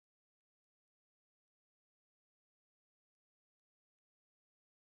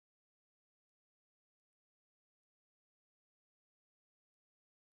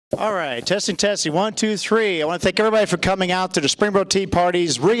All right, testing, testing, 1, 2, 3. I want to thank everybody for coming out to the Springboro Tea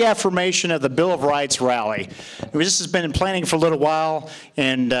Party's Reaffirmation of the Bill of Rights rally. This has been in planning for a little while,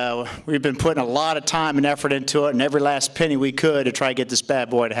 and we've been putting a lot of time and effort into it, and every last penny we could to try to get this bad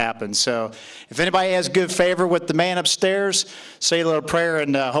boy to happen. So if anybody has good favor with the man upstairs, say a little prayer,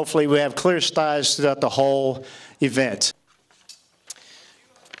 and hopefully we have clear skies throughout the whole event.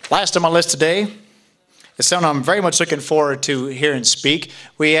 Last on my list today, it's something I'm very much looking forward to hearing speak.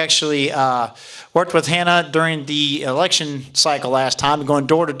 We actually worked with Hanna during the election cycle last time, going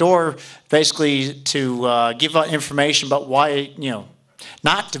door to door, basically to give out information about why,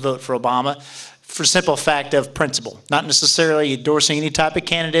 not to vote for Obama, for simple fact of principle. Not necessarily endorsing any type of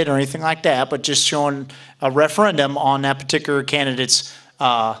candidate or anything like that, but just showing a referendum on that particular candidate's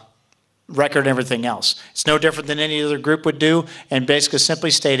record and everything else. It's no different than any other group would do, and basically simply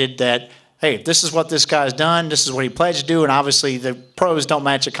stated that, hey, this is what this guy's done, this is what he pledged to do, and obviously the pros don't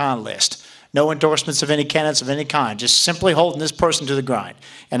match a con list. No endorsements of any candidates of any kind, just simply holding this person to the grind.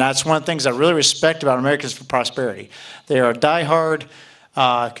 And that's one of the things I really respect about Americans for Prosperity. They are a diehard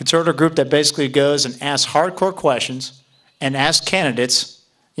conservative group that basically goes and asks hardcore questions and asks candidates,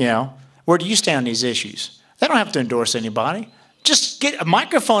 where do you stand on these issues? They don't have to endorse anybody. Just get a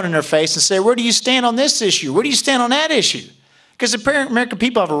microphone in their face and say, where do you stand on this issue? Where do you stand on that issue? Because the American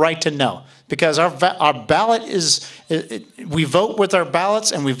people have a right to know. Because our ballot is, we vote with our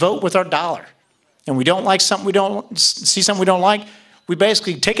ballots and we vote with our dollar. And we don't like something, see something we don't like, we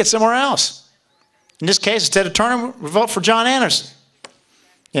basically take it somewhere else. In this case, instead of turning, we vote for John Anderson.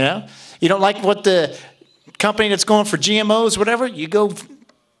 You don't like what the company that's going for GMOs, whatever, you go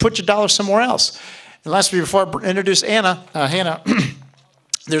put your dollar somewhere else. And lastly, before I introduce Hanna,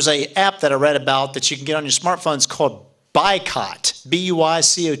 there's an app that I read about that you can get on your smartphones called Buycott,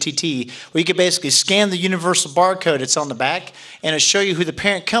 B-U-I-C-O-T-T, where you can basically scan the universal barcode that's on the back, and it'll show you who the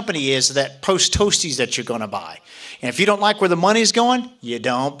parent company is of that Post Toasties that you're going to buy. And if you don't like where the money's going, you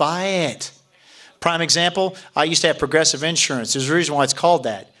don't buy it. Prime example, I used to have Progressive Insurance. There's a reason why it's called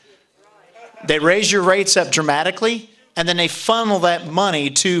that. They raise your rates up dramatically, and then they funnel that money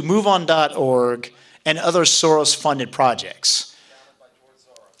to MoveOn.org and other Soros-funded projects.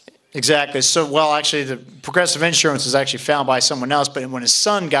 Exactly. So, well, actually, the Progressive Insurance was actually found by someone else, but when his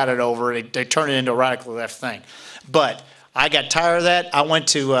son got it over, they turned it into a radical left thing. But I got tired of that. I went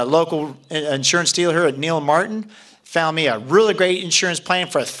to a local insurance dealer here at Neil Martin, found me a really great insurance plan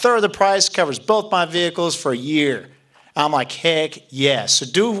for a third of the price, covers both my vehicles for a year. I'm like, heck yes. So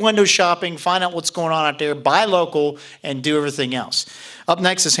do window shopping, find out what's going on out there, buy local, and do everything else. Up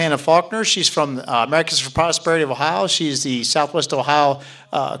next is Hanna Faulkner. She's from Americans for Prosperity of Ohio. She's the Southwest Ohio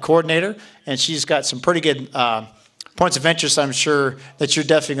coordinator, and she's got some pretty good points of interest. I'm sure that you're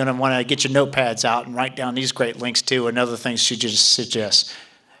definitely going to want to get your notepads out and write down these great links too and other things she just suggests.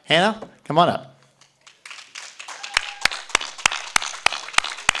 Hanna, come on up.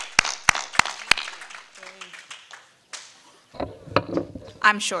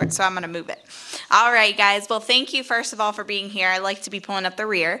 I'm short, so I'm going to move it. All right, guys. Well, thank you, first of all, for being here. I like to be pulling up the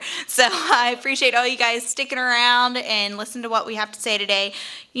rear. So I appreciate all you guys sticking around and listen to what we have to say today.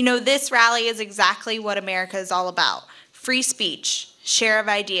 This rally is exactly what America is all about. Free speech, share of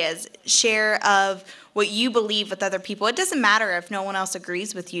ideas, share of what you believe with other people. It doesn't matter if no one else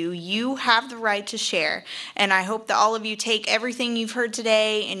agrees with you. You have the right to share. And I hope that all of you take everything you've heard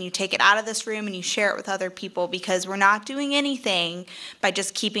today and you take it out of this room and you share it with other people, because we're not doing anything by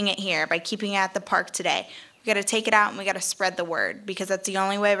just keeping it here, by keeping it at the park today. We got to take it out and we got to spread the word, because that's the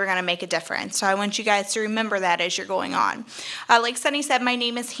only way we're going to make a difference. So I want you guys to remember that as you're going on. Like Sonny said, my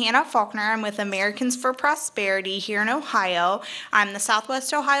name is Hanna Faulkner. I'm with Americans for Prosperity here in Ohio. I'm the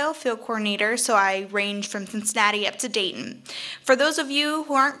Southwest Ohio field coordinator, so I range from Cincinnati up to Dayton. For those of you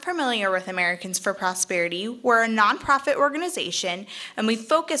who aren't familiar with Americans for Prosperity, we're a nonprofit organization, and we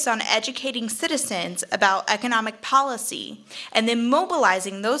focus on educating citizens about economic policy and then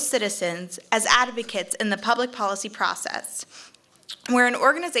mobilizing those citizens as advocates in the public policy process. We're an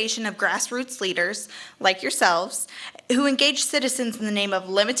organization of grassroots leaders like yourselves who engage citizens in the name of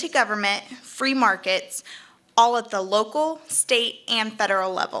limited government, free markets, all at the local, state, and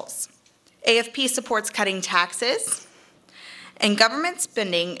federal levels. AFP supports cutting taxes and government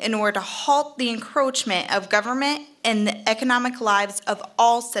spending in order to halt the encroachment of government in the economic lives of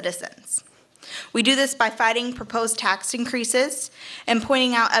all citizens. We do this by fighting proposed tax increases and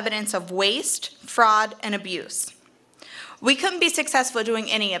pointing out evidence of waste, fraud, and abuse. We couldn't be successful doing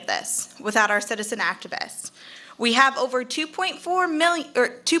any of this without our citizen activists. We have over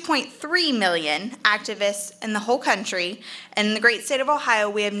 2.3 million activists in the whole country, and in the great state of Ohio,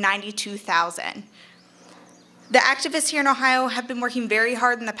 we have 92,000. The activists here in Ohio have been working very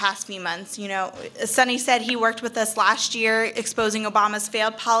hard in the past few months. You know, Sonny said he worked with us last year exposing Obama's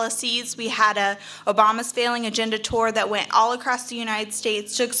failed policies. We had a Obama's Failing Agenda tour that went all across the United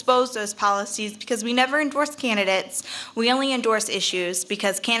States to expose those policies, because we never endorse candidates. We only endorse issues,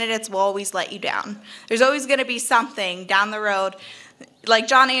 because candidates will always let you down. There's always going to be something down the road. Like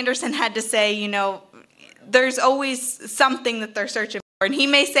John Anderson had to say, you know, there's always something that they're searching for. And he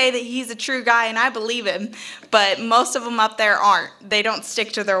may say that he's a true guy, and I believe him, but most of them up there aren't. They don't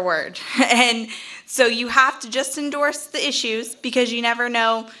stick to their word. And so you have to just endorse the issues, because you never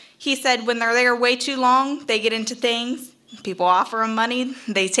know. He said when they're there way too long, they get into things. People offer them money,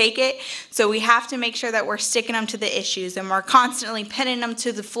 they take it. So we have to make sure that we're sticking them to the issues, and we're constantly pinning them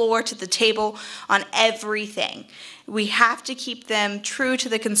to the floor, to the table on everything. We have to keep them true to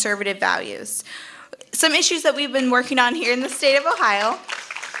the conservative values. Some issues that we've been working on here in the state of Ohio,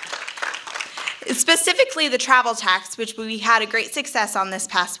 specifically the travel tax, which we had a great success on this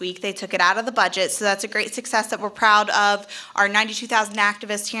past week. They took it out of the budget, so that's a great success that we're proud of. Our 92,000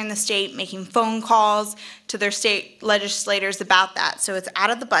 activists here in the state making phone calls to their state legislators about that, so it's out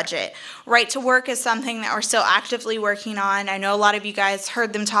of the budget. Right to work is something that we're still actively working on. I know a lot of you guys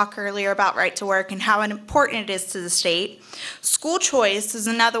heard them talk earlier about right to work and how important it is to the state. School choice is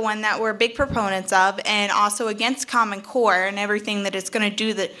another one that we're big proponents of, and also against Common Core and everything that it's going to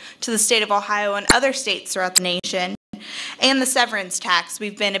do to the state of Ohio and other states throughout the nation. And the severance tax,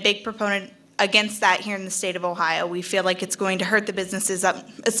 we've been a big proponent against that here in the state of Ohio. We feel like it's going to hurt the businesses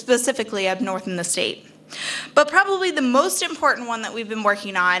specifically up north in the state. But probably the most important one that we've been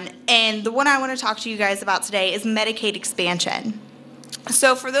working on, and the one I want to talk to you guys about today, is Medicaid expansion.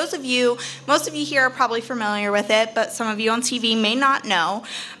 So for those of you, most of you here are probably familiar with it, but some of you on TV may not know.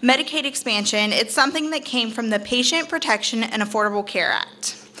 Medicaid expansion, it's something that came from the Patient Protection and Affordable Care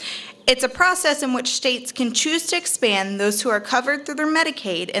Act. It's a process in which states can choose to expand those who are covered through their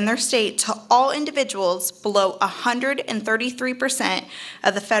Medicaid in their state to all individuals below 133%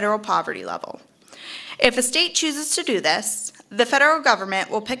 of the federal poverty level. If a state chooses to do this, the federal government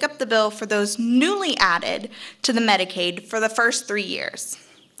will pick up the bill for those newly added to the Medicaid for the first 3 years.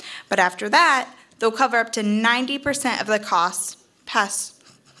 But after that, they'll cover up to 90% of the costs past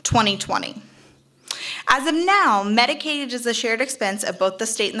 2020. As of now, Medicaid is a shared expense of both the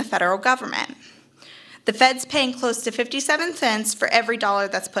state and the federal government. The fed's paying close to 57 cents for every dollar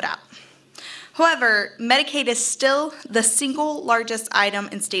that's put out. However, Medicaid is still the single largest item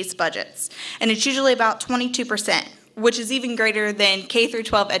in states' budgets, and it's usually about 22%, which is even greater than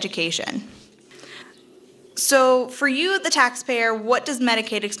K-12 education. So for you, the taxpayer, what does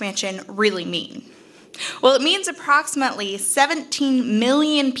Medicaid expansion really mean? Well, it means approximately 17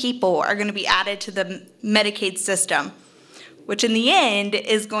 million people are going to be added to the Medicaid system, which in the end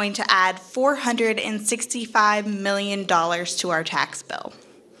is going to add $465 million to our tax bill.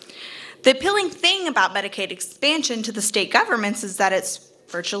 The appealing thing about Medicaid expansion to the state governments is that it's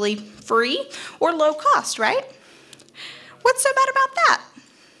virtually free or low cost, right? What's so bad about that?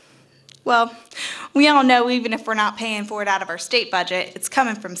 Well, we all know even if we're not paying for it out of our state budget, it's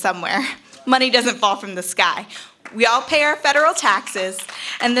coming from somewhere. Money doesn't fall from the sky. We all pay our federal taxes,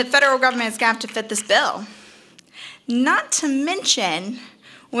 and the federal government is going to have to fit this bill. Not to mention,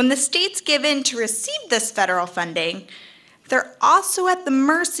 when the states give in to receive this federal funding, they're also at the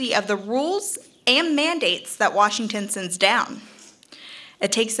mercy of the rules and mandates that Washington sends down.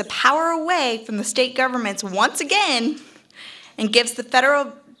 It takes the power away from the state governments once again and gives the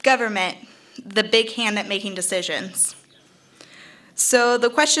federal government the big hand at making decisions. So the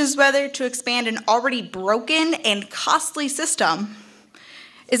question is whether to expand an already broken and costly system.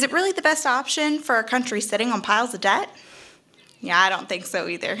 Is it really the best option for a country sitting on piles of debt? Yeah, I don't think so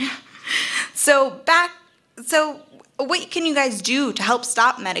either. So what can you guys do to help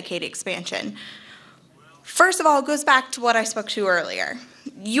stop Medicaid expansion? First of all, it goes back to what I spoke to earlier.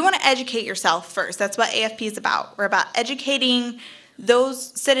 You want to educate yourself first. That's what AFP is about. We're about educating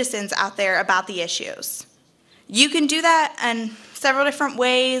those citizens out there about the issues. You can do that in several different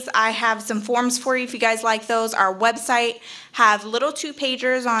ways. I have some forms for you if you guys like those. Our website have little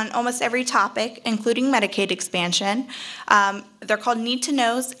 2-pagers on almost every topic, including Medicaid expansion. They're called Need to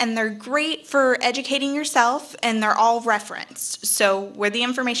Knows, and they're great for educating yourself, and they're all referenced. So where the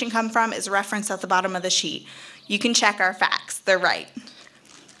information comes from is referenced at the bottom of the sheet. You can check our facts. They're right.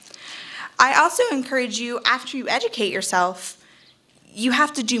 I also encourage you, after you educate yourself, you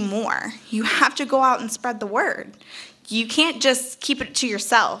have to do more. You have to go out and spread the word. You can't just keep it to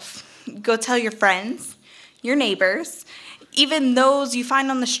yourself. Go tell your friends, your neighbors. even those you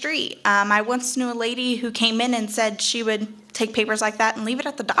find on the street. I once knew a lady who came in and said she would take papers like that and leave it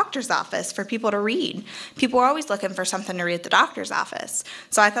at the doctor's office for people to read. People are always looking for something to read at the doctor's office.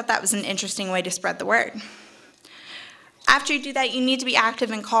 So I thought that was an interesting way to spread the word. After you do that, you need to be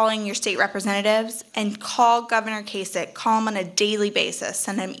active in calling your state representatives and call Governor Kasich. Call him on a daily basis.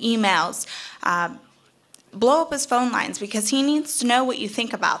 Send him emails. Blow up his phone lines because he needs to know what you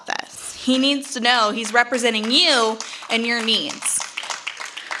think about this. He needs to know he's representing you and your needs.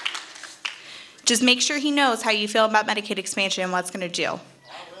 Just make sure he knows how you feel about Medicaid expansion and what it's going to do. I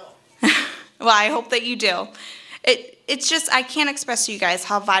will. Well, I hope that you do. It's just, I can't express to you guys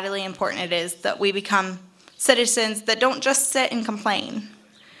how vitally important it is that we become citizens that don't just sit and complain.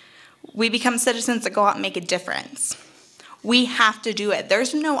 We become citizens that go out and make a difference. We have to do it.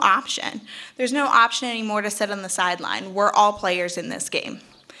 There's no option. There's no option anymore to sit on the sideline. We're all players in this game.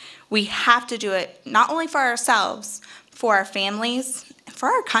 We have to do it, not only for ourselves, for our families, and for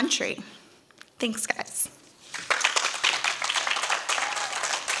our country. Thanks, guys.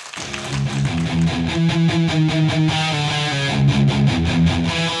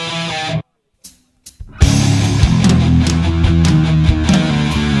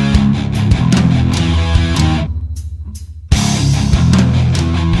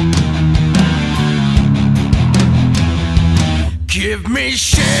 Give me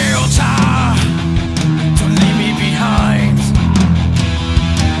shelter, don't leave me behind.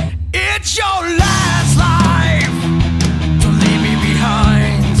 It's your last life, don't leave me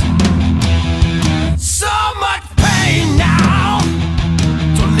behind. So much pain now,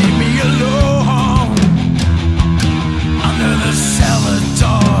 don't leave me alone. Under the cellar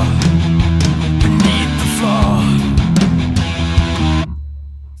door, beneath the floor.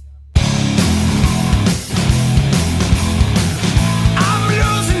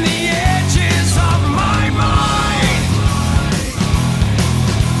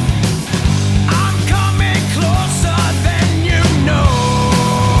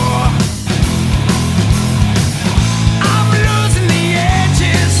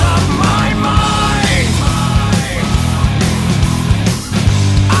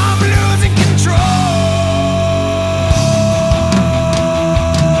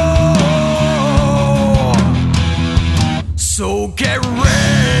 So get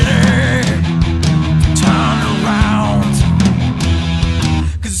ready to turn around,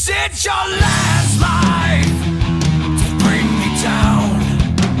 'cause it's your last life to bring me down.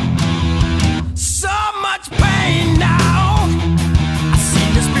 So much pain now, I've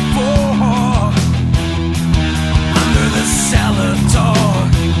seen this before. Under the cellar door,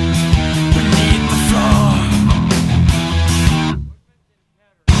 beneath the floor.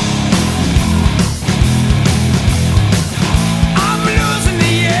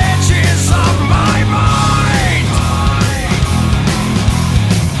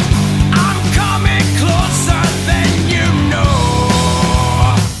 Close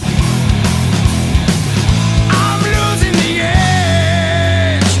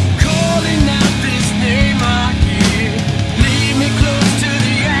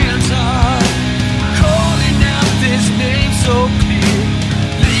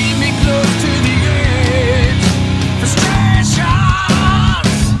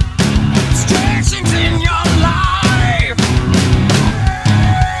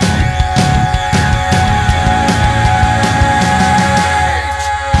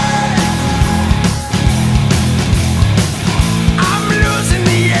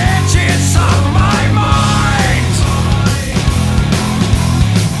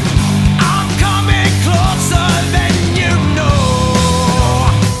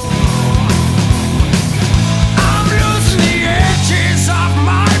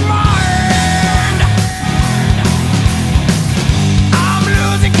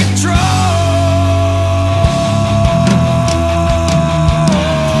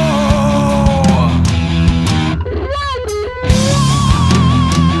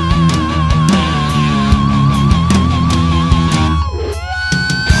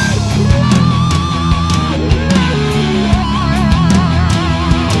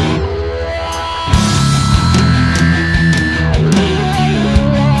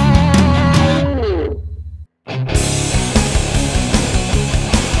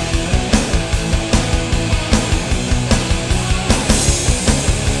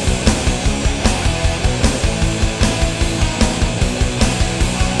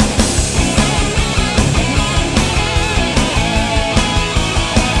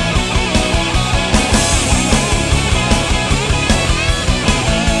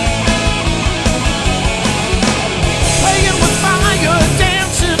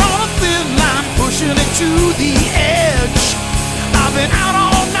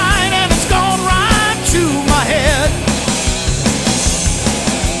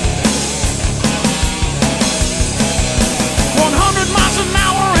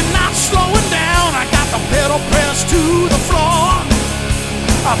the floor.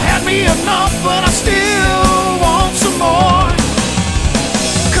 I've had me enough, but I still want some more.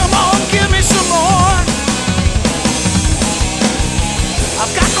 Come on, give me some more.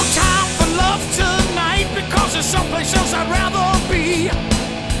 I've got no time for love tonight, because there's someplace else I'd rather be.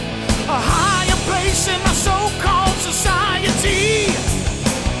 A higher place in my so-called society.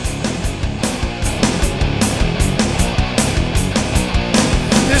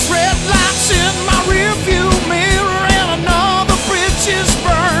 There's red lights in my rearview mirror, and another bridge is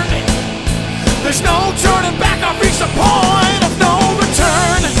burning. There's no turning back, I've reached the point of no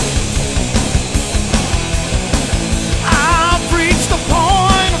return. I've reached the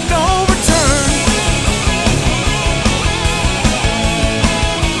point of no return.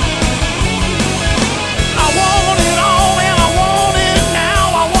 I want it all and I want it now.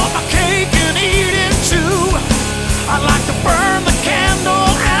 I want my cake and eat it too. I'd like to burn the candle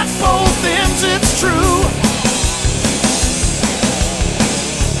at both ends, it's true.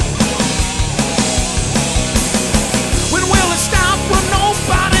 When will it stop? Well,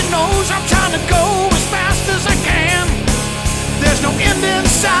 nobody knows. I'm trying to go as fast as I can. There's no end in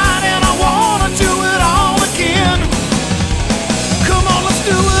sight, and I wanna do it all again. Come on, let's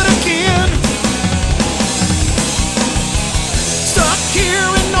do it again. Stuck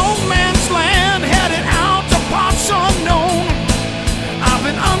here in no man's land, headed out to parts unknown. I've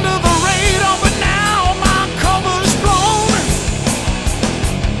been under the radar, but now my cover's blown.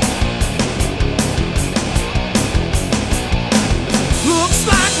 Looks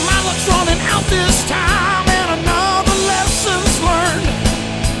like my luck's running out this time, and another lesson's learned.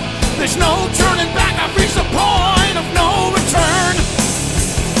 There's no turning back, I've reached the point of no return.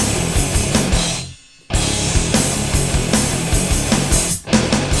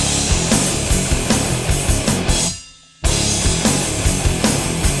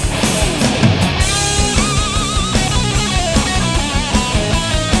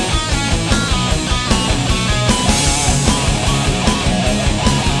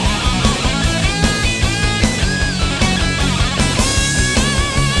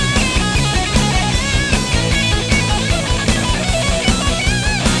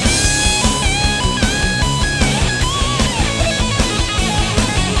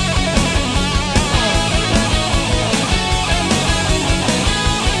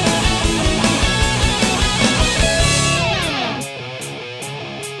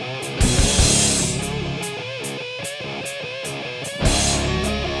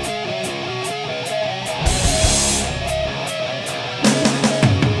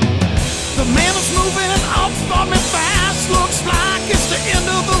 The man is moving up on me fast. Looks like it's the end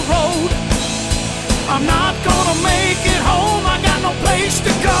of the road. I'm not gonna make